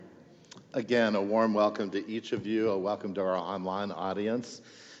Again, a warm welcome to each of you, a welcome to our online audience.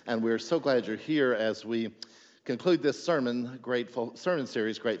 And we're so glad you're here as we conclude this sermon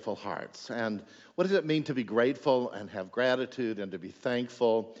series, Grateful Hearts. And what does it mean to be grateful and have gratitude and to be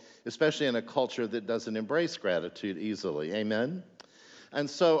thankful, especially in a culture that doesn't embrace gratitude easily? Amen? And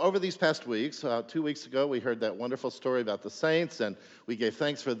so over these past weeks, 2 weeks ago, we heard that wonderful story about the saints, and we gave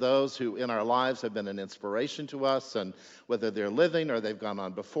thanks for those who in our lives have been an inspiration to us, and whether they're living or they've gone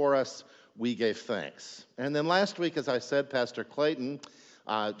on before us, we gave thanks. And then last week, as I said, Pastor Clayton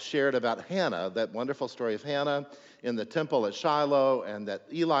shared about Hannah, that wonderful story of Hannah in the temple at Shiloh, and that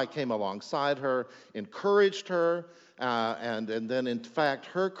Eli came alongside her, encouraged her, and then, in fact,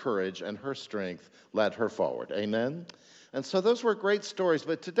 her courage and her strength led her forward. Amen? And so those were great stories,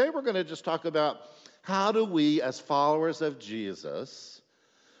 but today we're going to just talk about how do we, as followers of Jesus,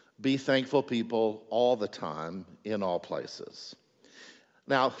 be thankful people all the time, in all places.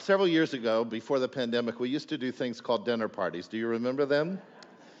 Now, several years ago, before the pandemic, we used to do things called dinner parties. Do you remember them?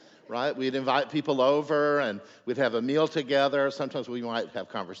 Right? We'd invite people over, and we'd have a meal together. Sometimes we might have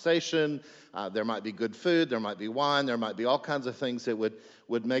conversation. There might be good food. There might be wine. There might be all kinds of things that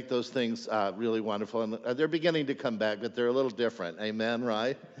would make those things really wonderful. And they're beginning to come back, but they're a little different. Amen,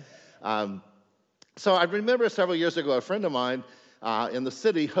 right? So I remember several years ago, a friend of mine in the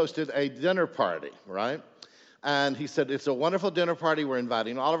city hosted a dinner party, right? And he said, it's a wonderful dinner party. We're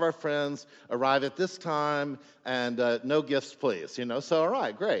inviting all of our friends. Arrive at this time, and no gifts, please. So all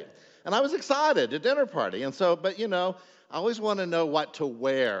right, great. And I was excited, a dinner party. And so, but I always want to know what to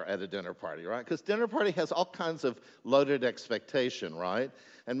wear at a dinner party, right? Because dinner party has all kinds of loaded expectation, right?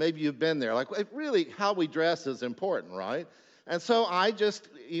 And maybe you've been there. Like, really, how we dress is important, right? And so I just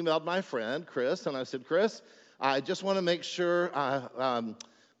emailed my friend, Chris, and I said, Chris, I just want to make sure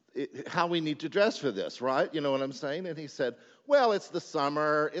how we need to dress for this, right? You know what I'm saying? And he said, well, it's the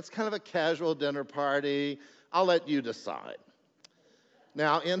summer. It's kind of a casual dinner party. I'll let you decide.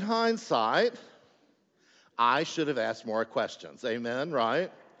 Now, in hindsight, I should have asked more questions. Amen,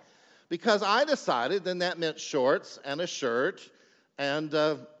 right? Because I decided then that meant shorts and a shirt and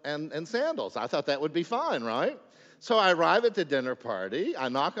sandals. I thought that would be fine, right? So I arrive at the dinner party. I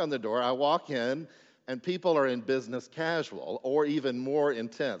knock on the door. I walk in. And people are in business casual, or even more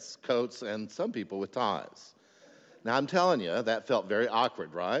intense, coats and some people with ties. Now, I'm telling you, that felt very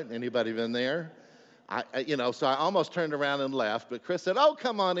awkward, right? Anybody been there? So I almost turned around and left, but Chris said, oh,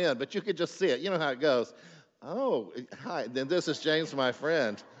 come on in, but you could just see it. You know how it goes. Oh, hi, then this is James, my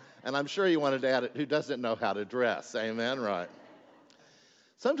friend, and I'm sure you wanted to add it, who doesn't know how to dress, amen, right?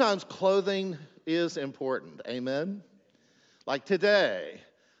 Sometimes clothing is important, amen? Like today,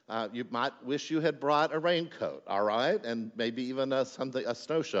 you might wish you had brought a raincoat, all right? And maybe even a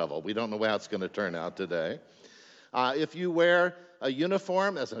snow shovel. We don't know how it's going to turn out today. If you wear a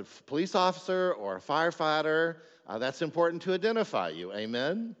uniform as a police officer or a firefighter, that's important to identify you,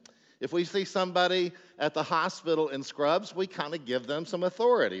 amen? If we see somebody at the hospital in scrubs, we kind of give them some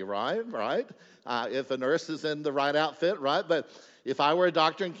authority, right? If a nurse is in the right outfit, right? But if I were a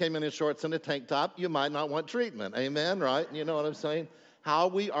doctor and came in shorts and a tank top, you might not want treatment, amen, right? You know what I'm saying? How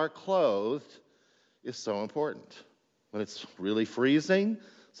we are clothed is so important. When it's really freezing,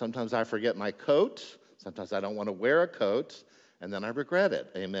 sometimes I forget my coat. Sometimes I don't want to wear a coat, and then I regret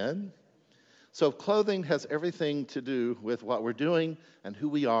it. Amen? So clothing has everything to do with what we're doing and who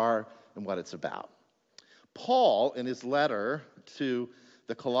we are and what it's about. Paul, in his letter to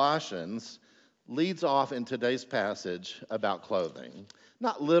the Colossians, leads off in today's passage about clothing.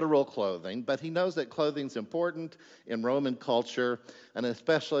 Not literal clothing, but he knows that clothing's important in Roman culture, and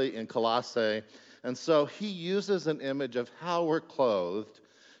especially in Colossae. And so he uses an image of how we're clothed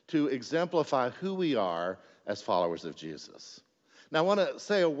to exemplify who we are as followers of Jesus. Now, I want to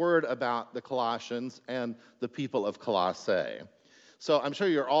say a word about the Colossians and the people of Colossae. So I'm sure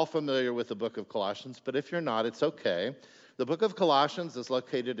you're all familiar with the book of Colossians, but if you're not, it's okay. The book of Colossians is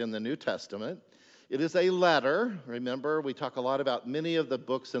located in the New Testament. It is a letter. Remember, we talk a lot about many of the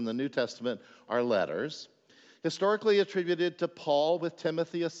books in the New Testament are letters. Historically attributed to Paul, with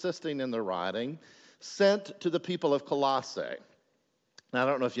Timothy assisting in the writing, sent to the people of Colossae. Now, I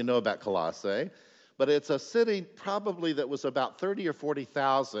don't know if you know about Colossae, but it's a city probably that was about 30 or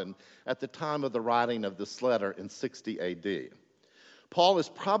 40,000 at the time of the writing of this letter in 60 AD. Paul is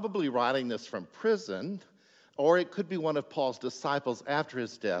probably writing this from prison, or it could be one of Paul's disciples after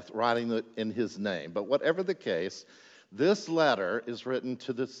his death writing it in his name. But whatever the case, this letter is written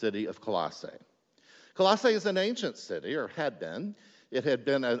to the city of Colossae. Colossae is an ancient city, or had been. It had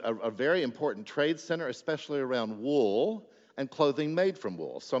been a very important trade center, especially around wool and clothing made from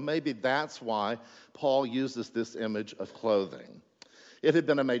wool. So maybe that's why Paul uses this image of clothing. It had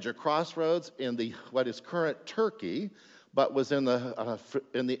been a major crossroads in what is current Turkey, but was in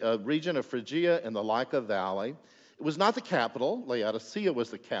the region of Phrygia in the Lyca Valley. It was not the capital. Laodicea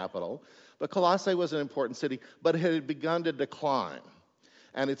was the capital. But Colossae was an important city, but it had begun to decline.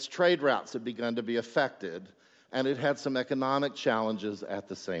 And its trade routes had begun to be affected, and it had some economic challenges at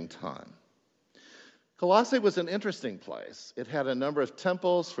the same time. Colossae was an interesting place. It had a number of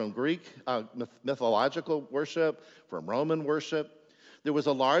temples from Greek mythological worship, from Roman worship. There was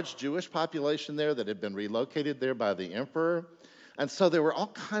a large Jewish population there that had been relocated there by the emperor. And so there were all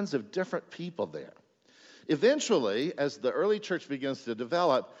kinds of different people there. Eventually, as the early church begins to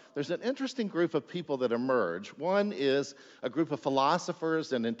develop, there's an interesting group of people that emerge. One is a group of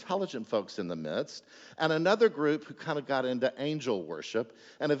philosophers and intelligent folks in the midst, and another group who kind of got into angel worship,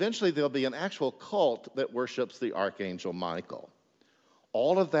 and eventually there'll be an actual cult that worships the archangel Michael.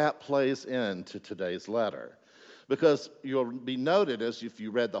 All of that plays into today's letter, because you'll be noted as if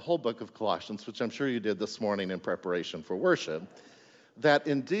you read the whole book of Colossians, which I'm sure you did this morning in preparation for worship, that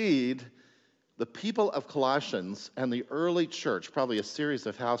indeed the people of Colossians and the early church, probably a series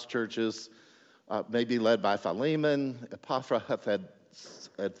of house churches, maybe led by Philemon, Epaphras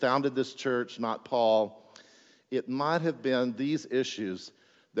had founded this church, not Paul. It might have been these issues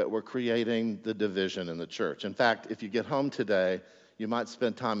that were creating the division in the church. In fact, if you get home today, you might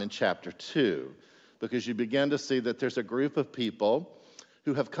spend time in chapter 2, because you begin to see that there's a group of people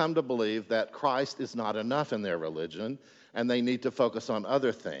who have come to believe that Christ is not enough in their religion, and they need to focus on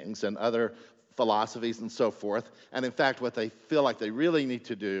other things and other philosophies and so forth. And in fact, what they feel like they really need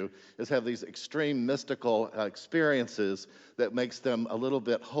to do is have these extreme mystical experiences that makes them a little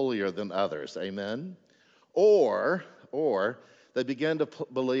bit holier than others. Amen? Or they begin to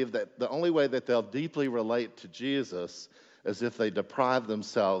believe that the only way that they'll deeply relate to Jesus is if they deprive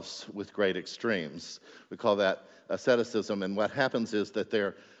themselves with great extremes. We call that asceticism. And what happens is that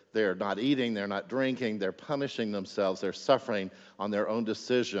they're not eating, they're not drinking, they're punishing themselves, they're suffering on their own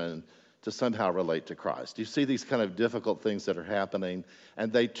decision to somehow relate to Christ. You see these kind of difficult things that are happening,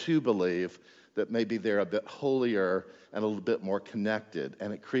 and they too believe that maybe they're a bit holier and a little bit more connected,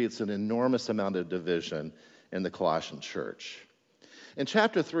 and it creates an enormous amount of division in the Colossian church. In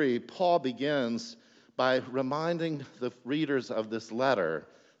chapter 3, Paul begins by reminding the readers of this letter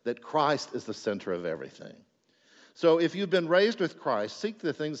that Christ is the center of everything. So if you've been raised with Christ, seek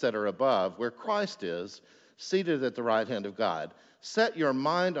the things that are above, where Christ is, seated at the right hand of God. Set your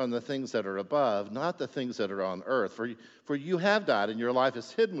mind on the things that are above, not the things that are on earth. For you have died, and your life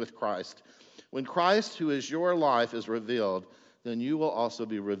is hidden with Christ. When Christ, who is your life, is revealed, then you will also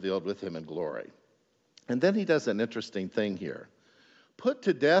be revealed with him in glory. And then he does an interesting thing here. Put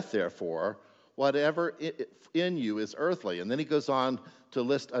to death, therefore, whatever in you is earthly. And then he goes on to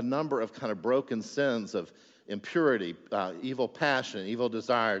list a number of kind of broken sins of impurity, evil passion, evil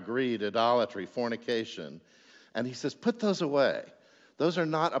desire, greed, idolatry, fornication. And he says, put those away. Those are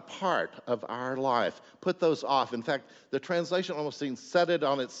not a part of our life. Put those off. In fact, the translation almost seems set it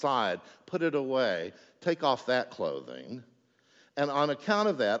on its side, put it away, take off that clothing. And on account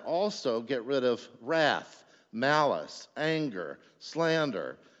of that, also get rid of wrath, malice, anger,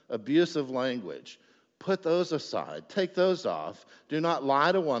 slander, abusive language. Put those aside. Take those off. Do not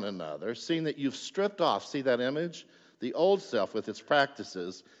lie to one another, seeing that you've stripped off, see that image? The old self with its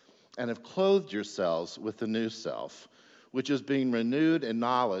practices, and have clothed yourselves with the new self, which is being renewed in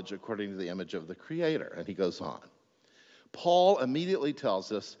knowledge according to the image of the Creator. And he goes on. Paul immediately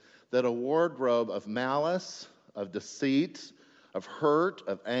tells us that a wardrobe of malice, of deceit, of hurt,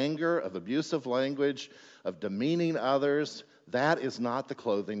 of anger, of abusive language, of demeaning others, that is not the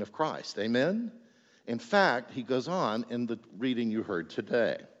clothing of Christ. Amen? In fact, he goes on in the reading you heard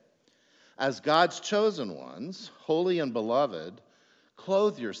today. As God's chosen ones, holy and beloved,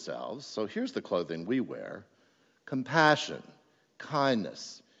 clothe yourselves, so here's the clothing we wear: compassion,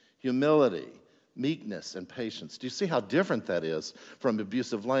 kindness, humility, meekness, and patience. Do you see how different that is from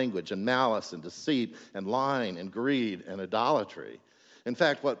abusive language and malice and deceit and lying and greed and idolatry? In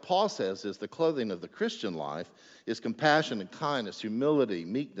fact, what Paul says is the clothing of the Christian life is compassion and kindness, humility,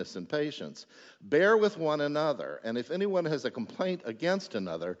 meekness, and patience. Bear with one another, and if anyone has a complaint against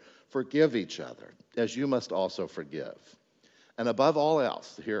another, forgive each other, as you must also forgive. And above all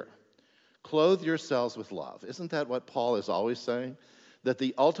else, here, clothe yourselves with love. Isn't that what Paul is always saying? That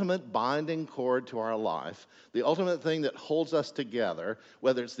the ultimate binding cord to our life, the ultimate thing that holds us together,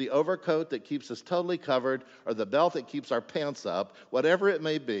 whether it's the overcoat that keeps us totally covered or the belt that keeps our pants up, whatever it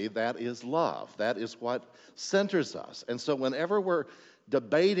may be, that is love. That is what centers us. And so whenever we're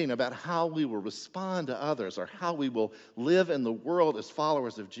debating about how we will respond to others or how we will live in the world as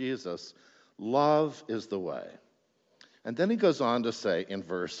followers of Jesus, love is the way. And then he goes on to say in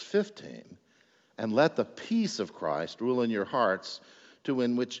verse 15, and let the peace of Christ rule in your hearts, to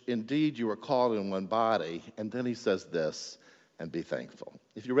in which indeed you are called in one body. And then he says this, and be thankful.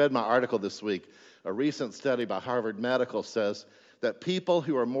 If you read my article this week, a recent study by Harvard Medical says that people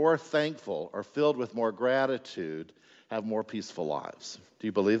who are more thankful or filled with more gratitude have more peaceful lives. Do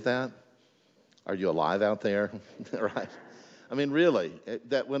you believe that? Are you alive out there? Right? I mean, really,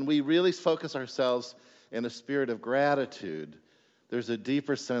 that when we really focus ourselves in a spirit of gratitude, there's a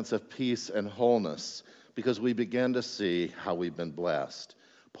deeper sense of peace and wholeness because we begin to see how we've been blessed.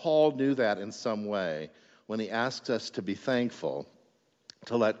 Paul knew that in some way when he asks us to be thankful,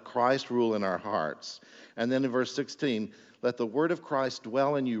 to let Christ rule in our hearts. And then in verse 16, let the word of Christ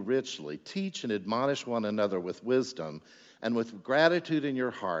dwell in you richly. Teach and admonish one another with wisdom, and with gratitude in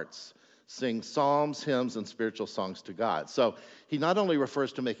your hearts, sing psalms, hymns, and spiritual songs to God. So he not only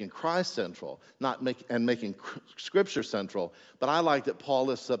refers to making Christ central, making Scripture central, but I like that Paul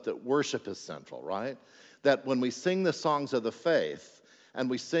lifts up that worship is central, right? That when we sing the songs of the faith, and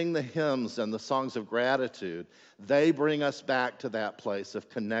we sing the hymns and the songs of gratitude, they bring us back to that place of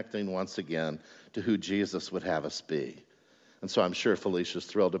connecting once again to who Jesus would have us be. And so I'm sure Felicia's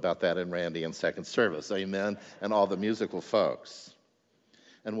thrilled about that, and Randy in second service, amen, and all the musical folks.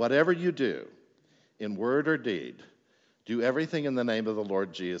 And whatever you do, in word or deed, do everything in the name of the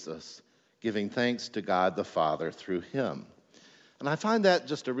Lord Jesus, giving thanks to God the Father through him. And I find that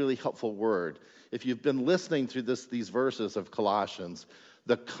just a really helpful word. If you've been listening through these verses of Colossians,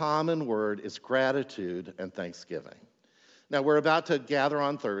 the common word is gratitude and thanksgiving. Now, we're about to gather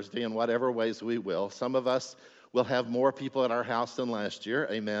on Thursday in whatever ways we will. Some of us will have more people at our house than last year,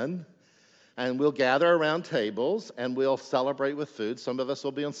 amen. And we'll gather around tables and we'll celebrate with food. Some of us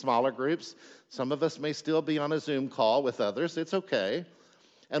will be in smaller groups. Some of us may still be on a Zoom call with others. It's okay.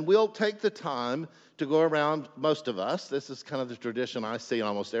 And we'll take the time to go around, most of us. This is kind of the tradition I see in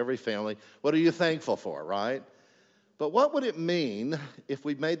almost every family. What are you thankful for, right? But what would it mean if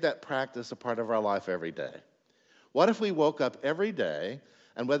we made that practice a part of our life every day? What if we woke up every day,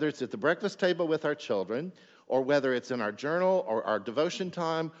 and whether it's at the breakfast table with our children, or whether it's in our journal or our devotion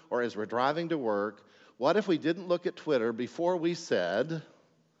time, or as we're driving to work, what if we didn't look at Twitter before we said,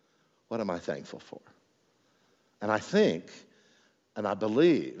 what am I thankful for? And I think, and I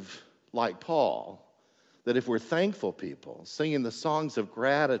believe, like Paul, that if we're thankful people, singing the songs of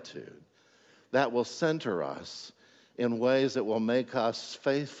gratitude, that will center us in ways that will make us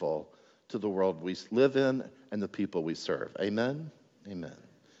faithful to the world we live in and the people we serve. Amen? Amen.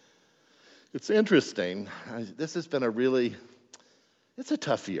 It's interesting. This has been it's a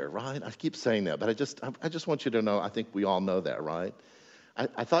tough year, right? I keep saying that, but I just want you to know, I think we all know that, right?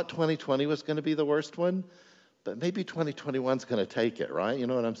 I thought 2020 was going to be the worst one, but maybe 2021 is going to take it, right? You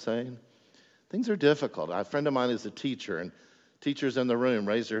know what I'm saying? Things are difficult. A friend of mine is a teacher, and teachers in the room,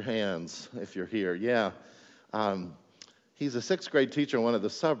 raise your hands if you're here. Yeah. He's a sixth grade teacher in one of the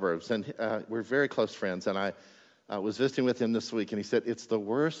suburbs, and we're very close friends, and I was visiting with him this week, and he said, it's the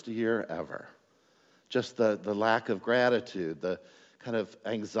worst year ever. Just the lack of gratitude, the kind of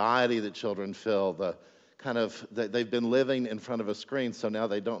anxiety that children feel, the kind of, they've been living in front of a screen, so now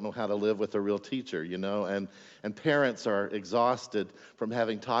they don't know how to live with a real teacher, you know, and parents are exhausted from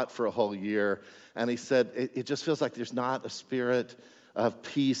having taught for a whole year. And he said, it just feels like there's not a spirit of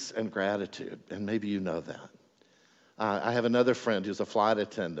peace and gratitude, and maybe you know that. I have another friend who's a flight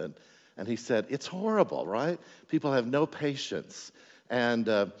attendant, and he said, it's horrible, right? People have no patience, and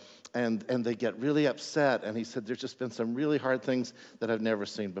they get really upset. And he said, there's just been some really hard things that I've never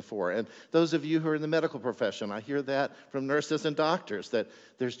seen before. And those of you who are in the medical profession, I hear that from nurses and doctors, that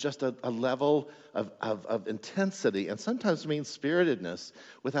there's just a level of intensity and sometimes mean-spiritedness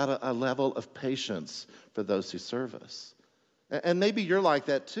without a level of patience for those who serve us. And maybe you're like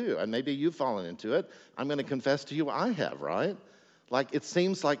that too, and maybe you've fallen into it. I'm going to confess to you, I have, right? Like, it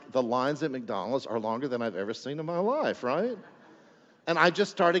seems like the lines at McDonald's are longer than I've ever seen in my life, right? And I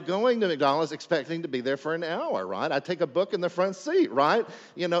just started going to McDonald's expecting to be there for an hour, right? I take a book in the front seat, right?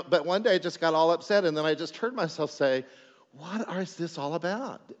 You know, but one day I just got all upset, and then I just heard myself say, what is this all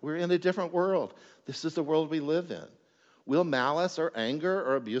about? We're in a different world. This is the world we live in. Will malice or anger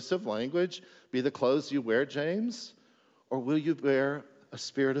or abusive language be the clothes you wear, James? Or will you wear a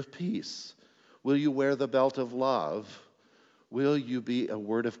spirit of peace? Will you wear the belt of love? Will you be a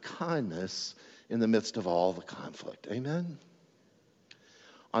word of kindness in the midst of all the conflict? Amen?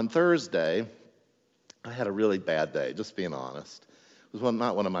 On Thursday, I had a really bad day, just being honest. It was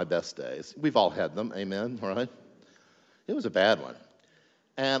not one of my best days. We've all had them, amen, right? It was a bad one.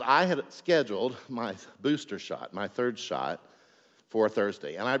 And I had scheduled my booster shot, my third shot, for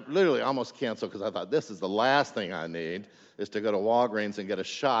Thursday. And I literally almost canceled because I thought this is the last thing I need is to go to Walgreens and get a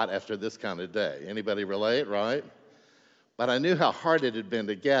shot after this kind of day. Anybody relate, right? But I knew how hard it had been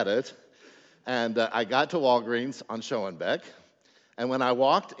to get it. And I got to Walgreens on Schoenbeck. And when I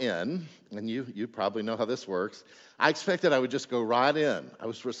walked in, and you probably know how this works, I expected I would just go right in. I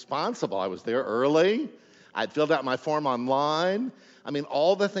was responsible. I was there early. I'd filled out my form online. I mean,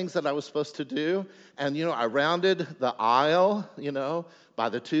 all the things that I was supposed to do. And, I rounded the aisle, by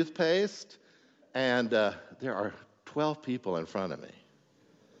the toothpaste. And there are 12 people in front of me.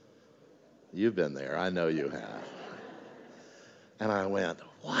 You've been there. I know you have. And I went,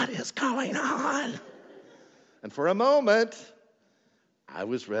 what is going on? And for a moment, I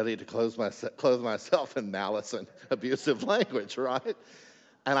was ready to close myself in malice and abusive language, right?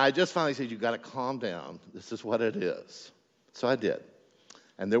 And I just finally said, you've got to calm down. This is what it is. So I did.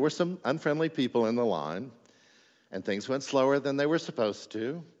 And there were some unfriendly people in the line, and things went slower than they were supposed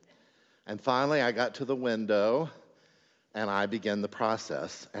to. And finally, I got to the window, and I began the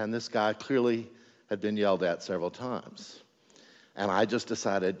process. And this guy clearly had been yelled at several times. And I just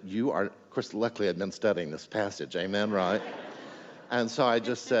decided, of course, luckily I'd been studying this passage, amen, right? And so I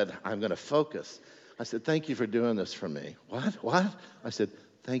just said, I'm going to focus. I said, thank you for doing this for me. What? I said,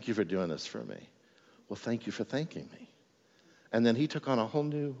 thank you for doing this for me. Well, thank you for thanking me. And then he took on a whole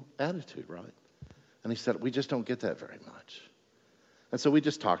new attitude, right? And he said, we just don't get that very much. And so we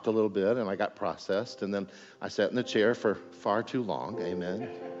just talked a little bit, and I got processed, and then I sat in the chair for far too long, amen.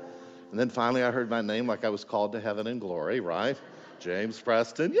 And then finally I heard my name like I was called to heaven and glory, right? James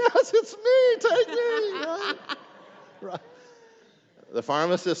Preston, yes, it's me, take me, right? Right. The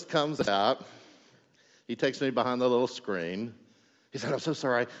pharmacist comes out. He takes me behind the little screen. He said, I'm so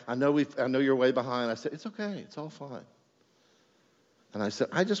sorry. I know you're way behind. I said, it's okay. It's all fine. And I said,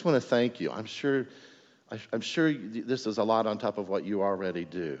 I just want to thank you. I'm sure this is a lot on top of what you already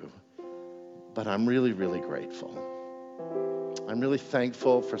do. But I'm really, really grateful. I'm really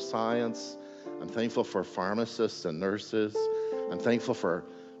thankful for science. I'm thankful for pharmacists and nurses. I'm thankful for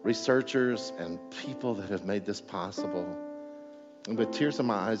researchers and people that have made this possible. And with tears in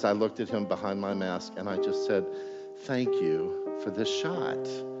my eyes, I looked at him behind my mask, and I just said, thank you for this shot.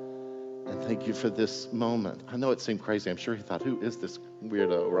 And thank you for this moment. I know it seemed crazy. I'm sure he thought, who is this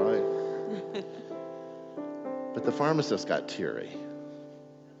weirdo, right? But the pharmacist got teary.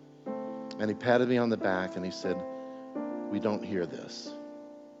 And he patted me on the back, and he said, we don't hear this.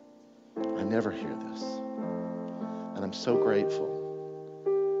 I never hear this. And I'm so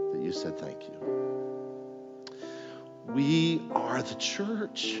grateful that you said thank you. We are the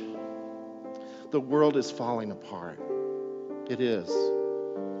church. The world is falling apart. It is.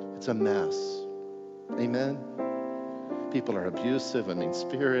 It's a mess. Amen? People are abusive and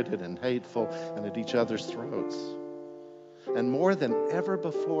mean-spirited and hateful and at each other's throats. And more than ever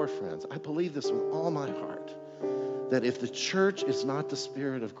before, friends, I believe this with all my heart, that if the church is not the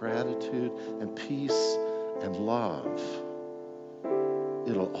spirit of gratitude and peace and love,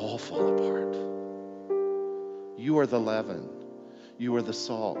 it'll all fall apart. You are the leaven. You are the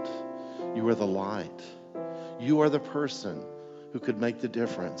salt. You are the light. You are the person who could make the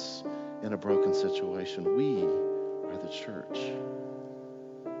difference in a broken situation. We are the church.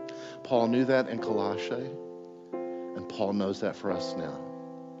 Paul knew that in Colossae, and Paul knows that for us now.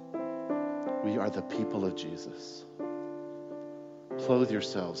 We are the people of Jesus. Clothe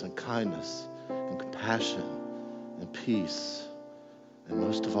yourselves in kindness and compassion and peace, and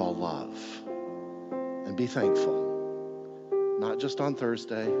most of all, love. And be thankful, not just on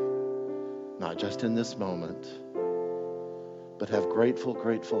Thursday, not just in this moment, but have grateful,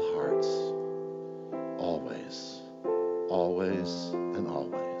 grateful hearts always, always, and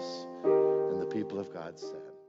always. And the people of God said,